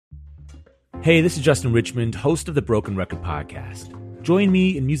Hey, this is Justin Richmond, host of the Broken Record Podcast. Join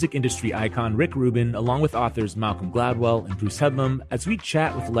me and music industry icon Rick Rubin, along with authors Malcolm Gladwell and Bruce Headlam, as we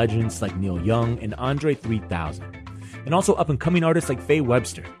chat with legends like Neil Young and Andre 3000, and also up-and-coming artists like Faye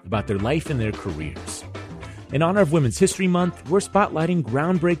Webster about their life and their careers. In honor of Women's History Month, we're spotlighting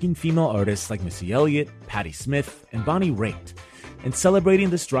groundbreaking female artists like Missy Elliott, Patti Smith, and Bonnie Raitt, and celebrating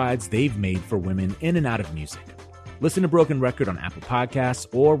the strides they've made for women in and out of music. Listen to Broken Record on Apple Podcasts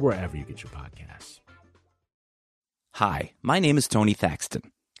or wherever you get your podcasts. Hi, my name is Tony Thaxton.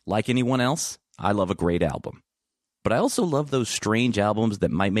 Like anyone else, I love a great album. But I also love those strange albums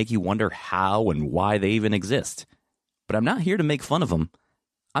that might make you wonder how and why they even exist. But I'm not here to make fun of them.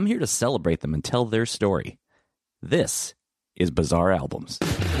 I'm here to celebrate them and tell their story. This is Bizarre Albums.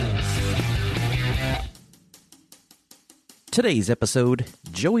 Today's episode,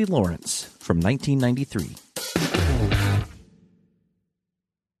 Joey Lawrence from 1993.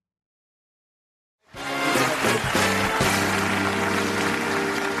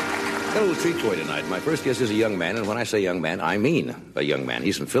 Got a little treat for you tonight. My first guest is a young man, and when I say young man, I mean a young man.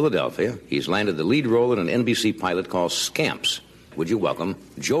 He's from Philadelphia. He's landed the lead role in an NBC pilot called Scamps. Would you welcome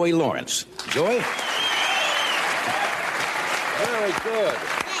Joey Lawrence? Joey? Very good.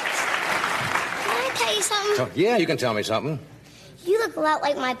 Thanks. Can I tell you something? Yeah, you can tell me something. You look a lot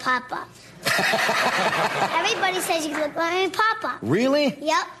like my papa. Everybody says you look like my papa. Really?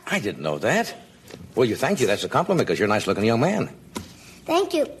 Yep. I didn't know that. Well, thank you. That's a compliment because you're a nice-looking young man.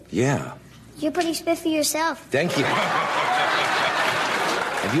 Thank you. Yeah. You're pretty spiffy yourself. Thank you.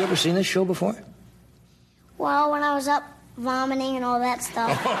 Have you ever seen this show before? Well, when I was up vomiting and all that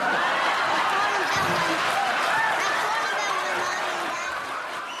stuff.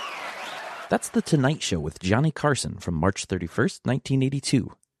 That's The Tonight Show with Johnny Carson from March 31st,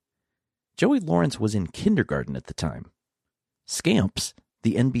 1982. Joey Lawrence was in kindergarten at the time. Scamps,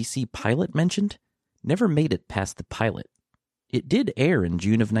 the NBC pilot mentioned, never made it past the pilot. It did air in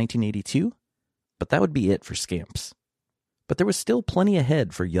June of 1982, but that would be it for Scamps. But there was still plenty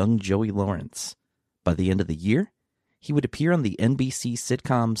ahead for young Joey Lawrence. By the end of the year, he would appear on the NBC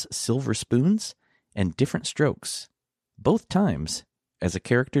sitcoms Silver Spoons and Different Strokes, both times as a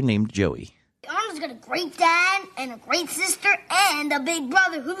character named Joey. Arnold's got a great dad and a great sister and a big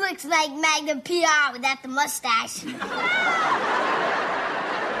brother who looks like Magnum P.I. without the mustache.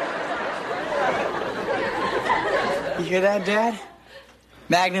 You hear that, Dad?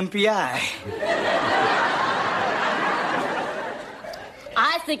 Magnum P.I.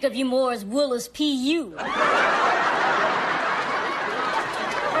 I think of you more as Willis P.U.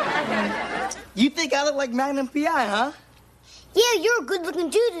 You think I look like Magnum P.I., huh? Yeah, you're a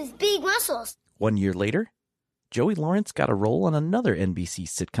good-looking dude with big muscles. 1 year later, Joey Lawrence got a role on another NBC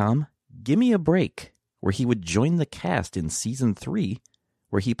sitcom, Gimme a Break, where he would join the cast in season 3,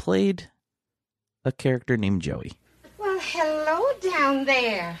 where he played a character named Joey. Well, hello down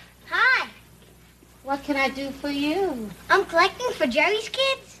there. Hi. What can I do for you? I'm collecting for Jerry's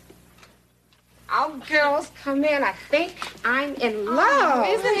kids. All girls come in. I think I'm in love.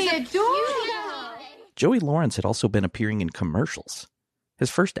 Isn't he adorable? Joey Lawrence had also been appearing in commercials.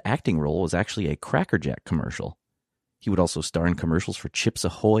 His first acting role was actually a Cracker Jack commercial. He would also star in commercials for Chips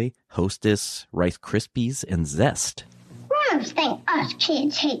Ahoy, Hostess, Rice Krispies, and Zest. Grown-ups think us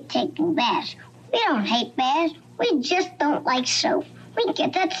kids hate taking baths. We don't hate baths. We just don't like soap. We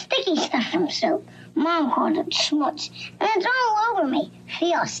get that sticky stuff from soap. Mom called it schmutz, and it's all over me.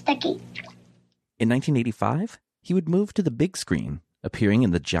 Feels sticky. In 1985, he would move to the big screen, appearing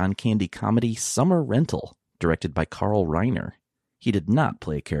in the John Candy comedy Summer Rental, directed by Carl Reiner. He did not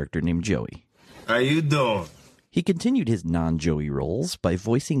play a character named Joey. How you doing? He continued his non-Joey roles by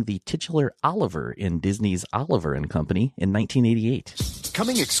voicing the titular Oliver in Disney's Oliver and Company in 1988.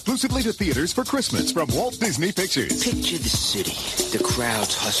 Coming exclusively to theaters for Christmas from Walt Disney Pictures. Picture the city, the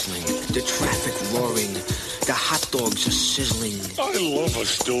crowds hustling, the traffic roaring, the hot dogs are sizzling. I love a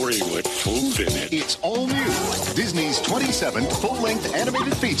story with food in it. It's all new. Disney's 27th full-length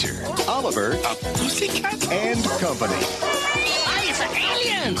animated feature, Oliver A Pussycat and Company. Hey, it's an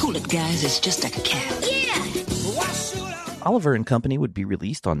alien! Cool it, guys. It's just a cat. Yeah. Oliver and Company would be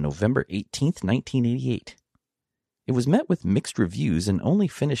released on November 18th, 1988. It was met with mixed reviews and only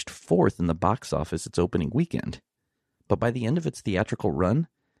finished 4th in the box office its opening weekend. But by the end of its theatrical run,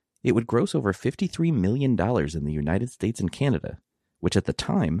 it would gross over $53 million in the United States and Canada, which at the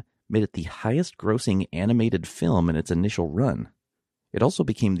time made it the highest-grossing animated film in its initial run. It also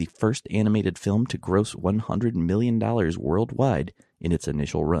became the first animated film to gross $100 million worldwide in its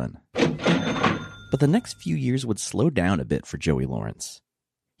initial run. But the next few years would slow down a bit for Joey Lawrence.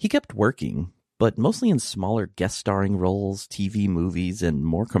 He kept working, but mostly in smaller guest starring roles, TV movies, and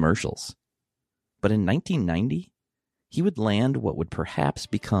more commercials. But in 1990, he would land what would perhaps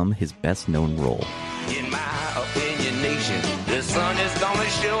become his best-known role. In my opinion, nation, the sun is gonna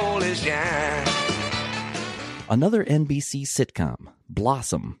surely shine. Another NBC sitcom,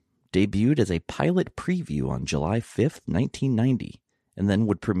 Blossom, debuted as a pilot preview on July 5th, 1990, and then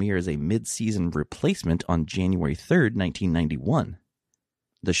would premiere as a mid-season replacement on January 3rd, 1991.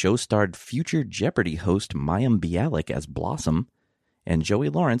 The show starred future Jeopardy host Mayim Bialik as Blossom, and Joey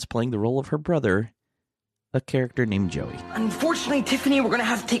Lawrence playing the role of her brother, a character named Joey. Unfortunately, Tiffany, we're going to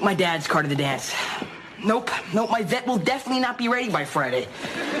have to take my dad's car to the dance. Nope, my vet will definitely not be ready by Friday.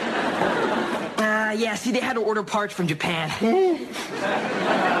 Yeah, see, they had to order parts from Japan.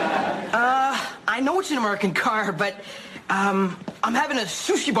 I know it's an American car, but I'm having a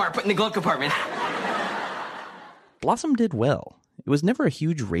sushi bar put in the glove compartment. Blossom did well. It was never a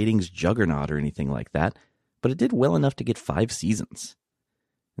huge ratings juggernaut or anything like that, but it did well enough to get 5 seasons.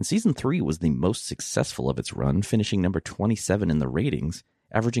 And season 3 was the most successful of its run, finishing number 27 in the ratings,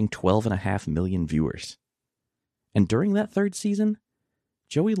 averaging 12.5 million viewers. And during that 3rd season,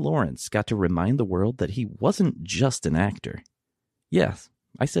 Joey Lawrence got to remind the world that he wasn't just an actor. Yes,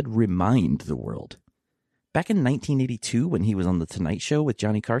 I said remind the world. Back in 1982, when he was on The Tonight Show with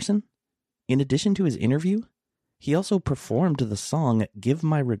Johnny Carson, in addition to his interview, he also performed the song Give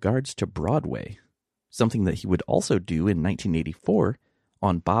My Regards to Broadway, something that he would also do in 1984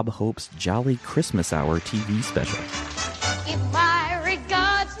 on Bob Hope's Jolly Christmas Hour TV special. Give my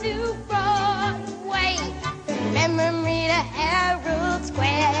regards to Broadway. Remember me to Herald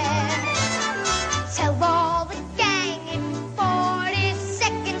Square. Tell all the gang in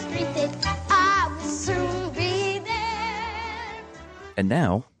 42nd Street that I will soon be there. And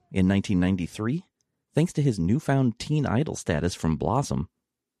now, in 1993, thanks to his newfound teen idol status from Blossom,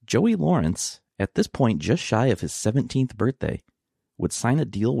 Joey Lawrence, at this point just shy of his 17th birthday, would sign a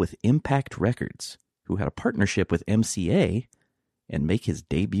deal with Impact Records, who had a partnership with MCA, and make his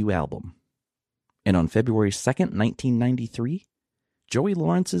debut album. And on February 2nd, 1993, Joey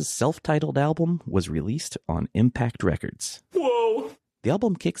Lawrence's self-titled album was released on Impact Records. Whoa! The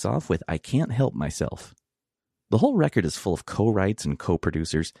album kicks off with I Can't Help Myself. The whole record is full of co-writes and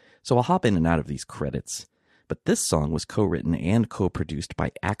co-producers, so I'll hop in and out of these credits. But this song was co-written and co-produced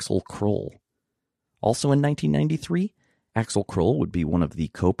by Axl Kroll. Also in 1993, Axl Kroll would be one of the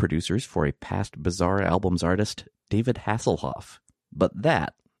co-producers for a past Bizarre Albums artist, David Hasselhoff. But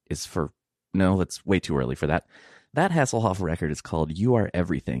that is for... No, that's way too early for that. That Hasselhoff record is called You Are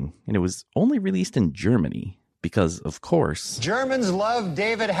Everything, and it was only released in Germany because, of course... Germans love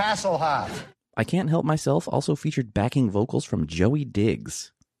David Hasselhoff. I Can't Help Myself also featured backing vocals from Joey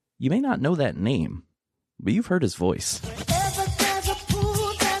Diggs. You may not know that name, but you've heard his voice.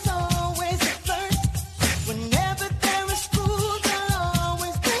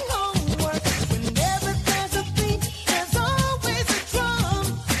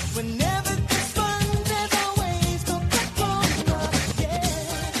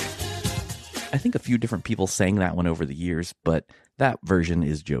 I think a few different people sang that one over the years, but that version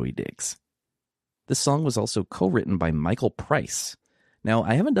is Joey Diggs. This song was also co-written by Michael Price. Now,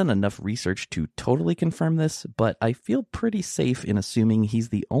 I haven't done enough research to totally confirm this, but I feel pretty safe in assuming he's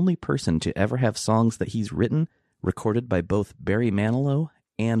the only person to ever have songs that he's written recorded by both Barry Manilow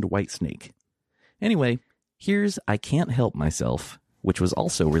and Whitesnake. Anyway, here's I Can't Help Myself, which was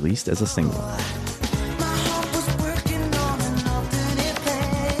also released as a single.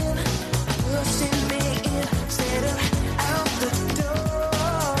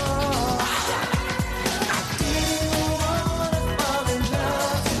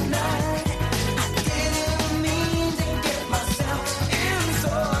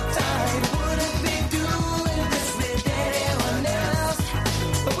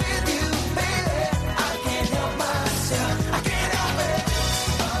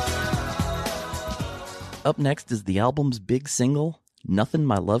 Up next is the album's big single, Nothing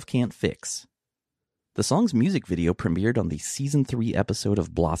My Love Can't Fix. The song's music video premiered on the Season 3 episode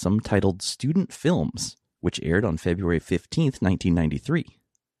of Blossom titled Student Films, which aired on February 15th, 1993.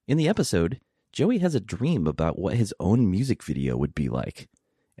 In the episode, Joey has a dream about what his own music video would be like,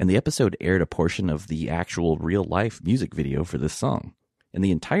 and the episode aired a portion of the actual real-life music video for this song, and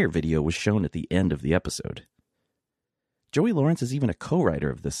the entire video was shown at the end of the episode. Joey Lawrence is even a co-writer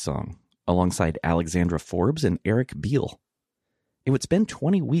of this song, alongside Alexandra Forbes and Eric Beale. It would spend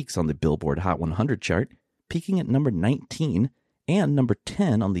 20 weeks on the Billboard Hot 100 chart, peaking at number 19 and number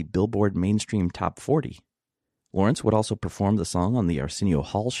 10 on the Billboard Mainstream Top 40. Lawrence would also perform the song on the Arsenio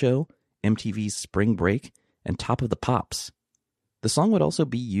Hall Show, MTV's Spring Break, and Top of the Pops. The song would also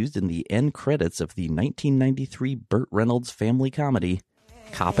be used in the end credits of the 1993 Burt Reynolds family comedy,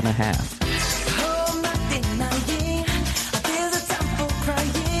 Cop and a Half.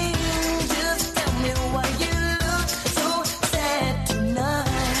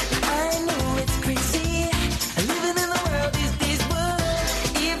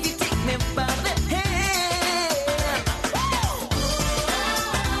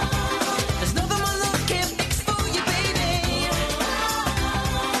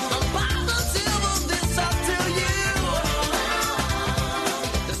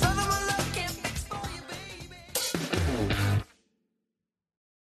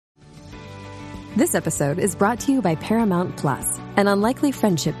 This episode is brought to you by Paramount Plus. An unlikely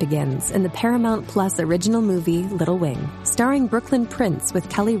friendship begins in the Paramount Plus original movie Little Wing, starring Brooklyn Prince with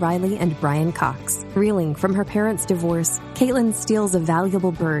Kelly Riley and Brian Cox. Reeling from her parents' divorce, Caitlin steals a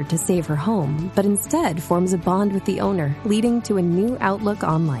valuable bird to save her home, but instead forms a bond with the owner, leading to a new outlook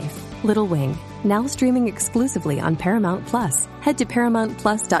on life. Little Wing, now streaming exclusively on Paramount Plus. Head to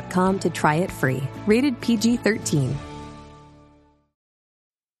ParamountPlus.com to try it free. Rated PG-13.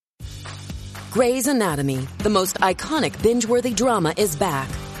 Grey's Anatomy, the most iconic binge-worthy drama, is back,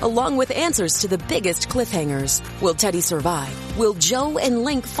 along with answers to the biggest cliffhangers. Will Teddy survive? Will Joe and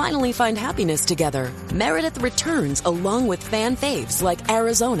Link finally find happiness together? Meredith returns along with fan faves like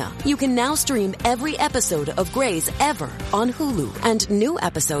Arizona. You can now stream every episode of Grey's ever on Hulu, and new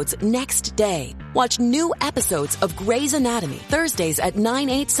episodes next day. Watch new episodes of Grey's Anatomy Thursdays at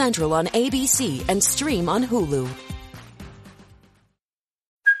 9/8 Central on ABC and stream on Hulu.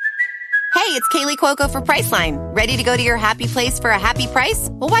 Hey, it's Kaylee Cuoco for Priceline. Ready to go to your happy place for a happy price?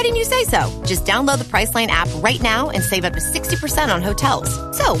 Well, why didn't you say so? Just download the Priceline app right now and save up to 60% on hotels.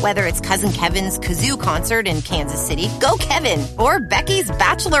 So whether it's Cousin Kevin's Kazoo Concert in Kansas City, go Kevin, or Becky's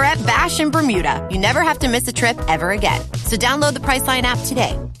Bachelorette Bash in Bermuda, you never have to miss a trip ever again. So download the Priceline app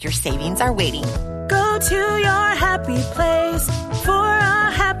today. Your savings are waiting. Go to your happy place for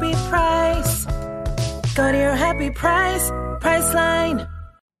a happy price. Go to your happy price, Priceline.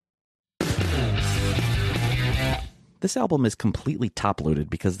 This album is completely top-loaded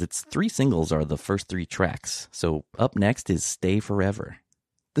because its 3 singles are the first 3 tracks. So up next is Stay Forever.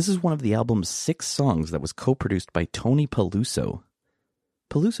 This is one of the album's 6 songs that was co-produced by Tony Peluso.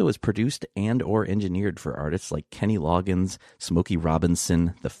 Peluso has produced and or engineered for artists like Kenny Loggins, Smokey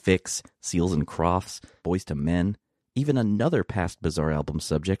Robinson, The Fix, Seals and Crofts, Boyz II Men, even another past Bizarre album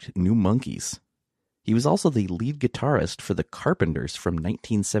subject, New Monkeys. He was also the lead guitarist for The Carpenters from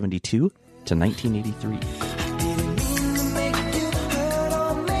 1972 to 1983.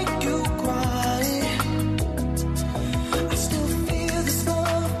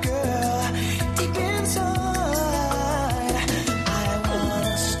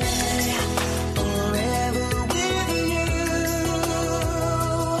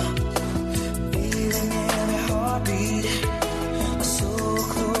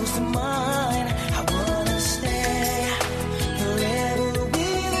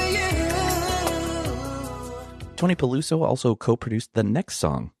 Tony Peluso also co-produced the next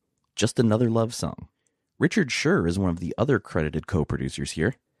song, Just Another Love Song. Richard Scher is one of the other credited co-producers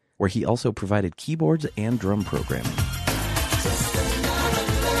here, where he also provided keyboards and drum programming.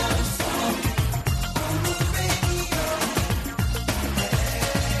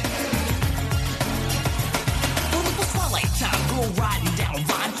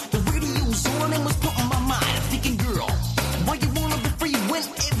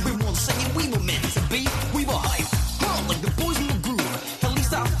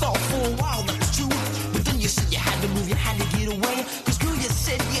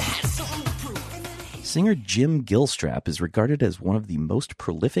 Singer Jim Gilstrap is regarded as one of the most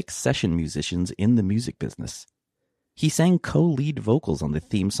prolific session musicians in the music business. He sang co-lead vocals on the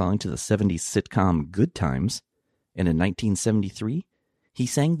theme song to the 70s sitcom Good Times, and in 1973, he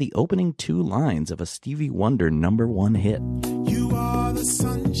sang the opening 2 lines of a Stevie Wonder #1 hit. You are the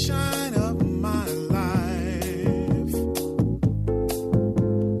sunshine of my life.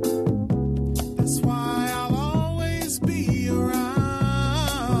 That's why I'll always be around.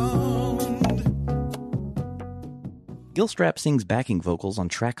 Gilstrap sings backing vocals on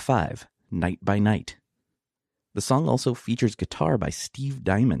track 5, Night by Night. The song also features guitar by Steve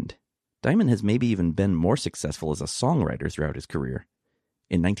Diamond. Diamond has maybe even been more successful as a songwriter throughout his career.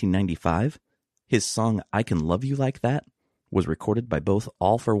 In 1995, his song I Can Love You Like That was recorded by both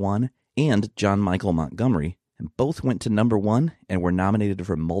All for One and John Michael Montgomery, and both went to #1 and were nominated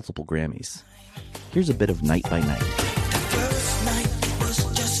for multiple Grammys. Here's a bit of Night by Night. First night was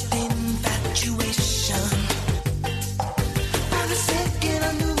just infatuation. By the second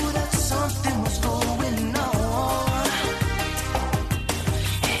I knew that something was going on.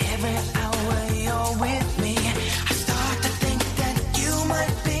 Every hour you're with me, I start to think that you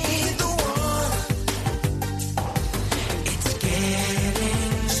might be the one. It's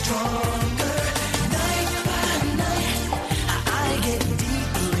getting stronger. Night by night, I get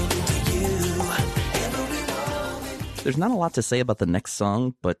deeper into you. Every moment. There's not a lot to say about the next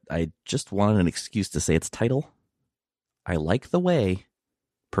song, but I just wanted an excuse to say its title. I like the way,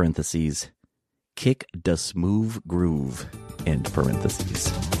 parentheses, kick da smooth groove, end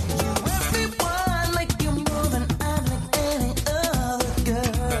parentheses. Everyone like you more than I like any other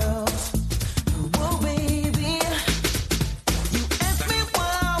girls. Whoa, baby. You ask me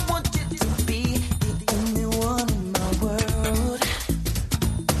why I want you to be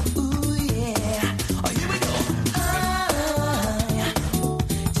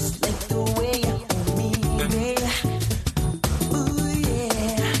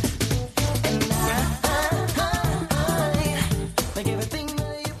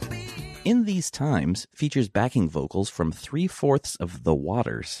These Times features backing vocals from 3/4 of The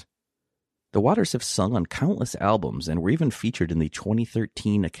Waters. The Waters have sung on countless albums and were even featured in the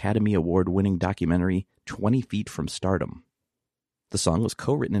 2013 Academy Award-winning documentary 20 Feet from Stardom. The song was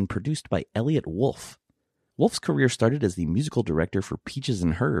co-written and produced by Elliot Wolf. Wolf's career started as the musical director for Peaches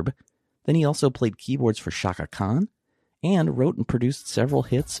and Herb. Then he also played keyboards for Chaka Khan and wrote and produced several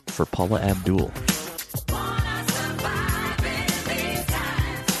hits for Paula Abdul.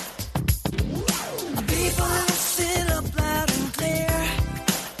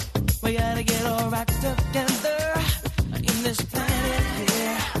 We gotta get all wrapped up together in this planet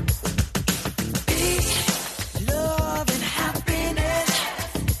here. Peace, love, and happiness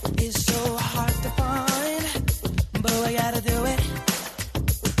is so hard to find, but we gotta do it.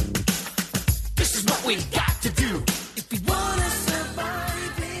 This is what we got to do if we wanna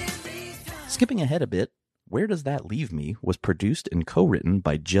survive in these times. Skipping ahead a bit, Where Does That Leave Me was produced and co-written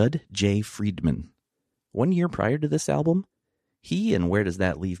by Judd J. Friedman. 1 year prior to this album, he and Where Does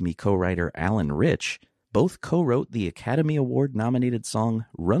That Leave Me co-writer Alan Rich both co-wrote the Academy Award-nominated song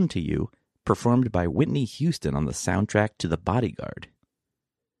Run to You, performed by Whitney Houston on the soundtrack to The Bodyguard.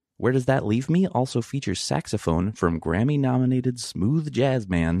 Where Does That Leave Me also features saxophone from Grammy-nominated smooth jazz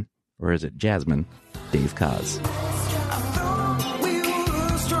man, or is it Jasmine, Dave Koz.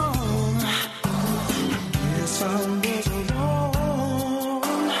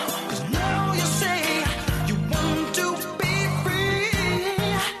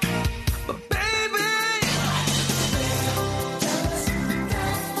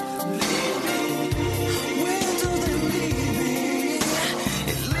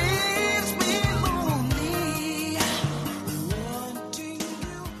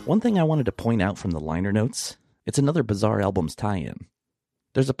 One thing I wanted to point out from the liner notes, it's another Bizarre Albums tie-in.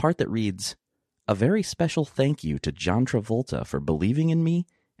 There's a part that reads, "A very special thank you to John Travolta for believing in me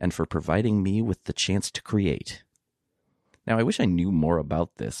and for providing me with the chance to create." Now, I wish I knew more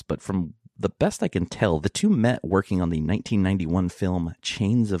about this, but from the best I can tell, the two met working on the 1991 film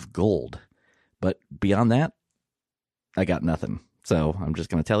Chains of Gold. But beyond that, I got nothing. So I'm just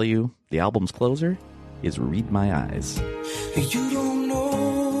going to tell you, the album's closer is Read My Eyes. You don't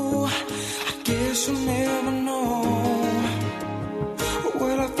know, I guess you'll never know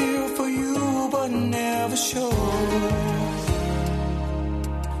what I feel for you, but never show.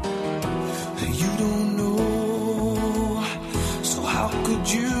 You don't know, so how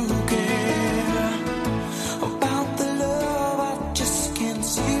could you care about the love I just can't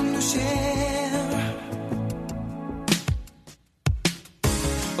seem to share?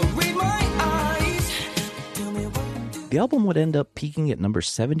 Read my eyes, tell me what to do. The album would end up peaking at number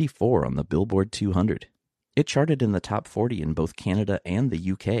 74 on the Billboard 200. It charted in the top 40 in both Canada and the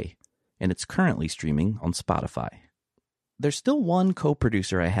UK, and it's currently streaming on Spotify. There's still one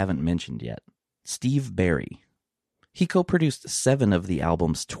co-producer I haven't mentioned yet, Steve Barry. He co-produced 7 of the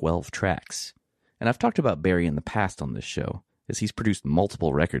album's 12 tracks, and I've talked about Barry in the past on this show, as he's produced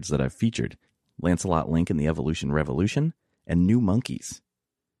multiple records that I've featured, Lancelot Link and the Evolution Revolution, and New Monkeys.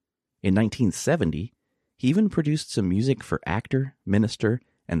 In 1970, he even produced some music for actor, minister,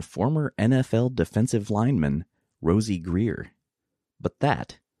 and former NFL defensive lineman Rosie Greer. But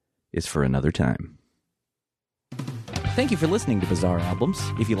that is for another time. Thank you for listening to Bizarre Albums.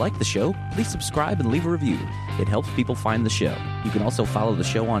 If you like the show, please subscribe and leave a review. It helps people find the show. You can also follow the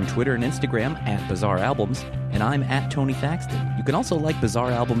show on Twitter and Instagram at Bizarre Albums, and I'm at Tony Thaxton. You can also like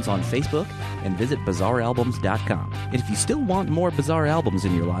Bizarre Albums on Facebook and visit BizarreAlbums.com. And if you still want more Bizarre Albums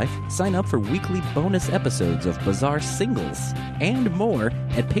in your life, sign up for weekly bonus episodes of Bizarre Singles and more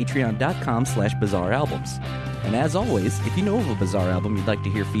at Patreon.com/BizarreAlbums. And as always, if you know of a Bizarre album you'd like to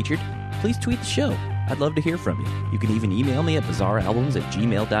hear featured, please tweet the show. I'd love to hear from you. You can even email me at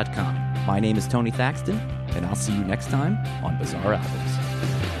bizarrealbums@gmail.com. My name is Tony Thaxton, and I'll see you next time on Bizarre Albums.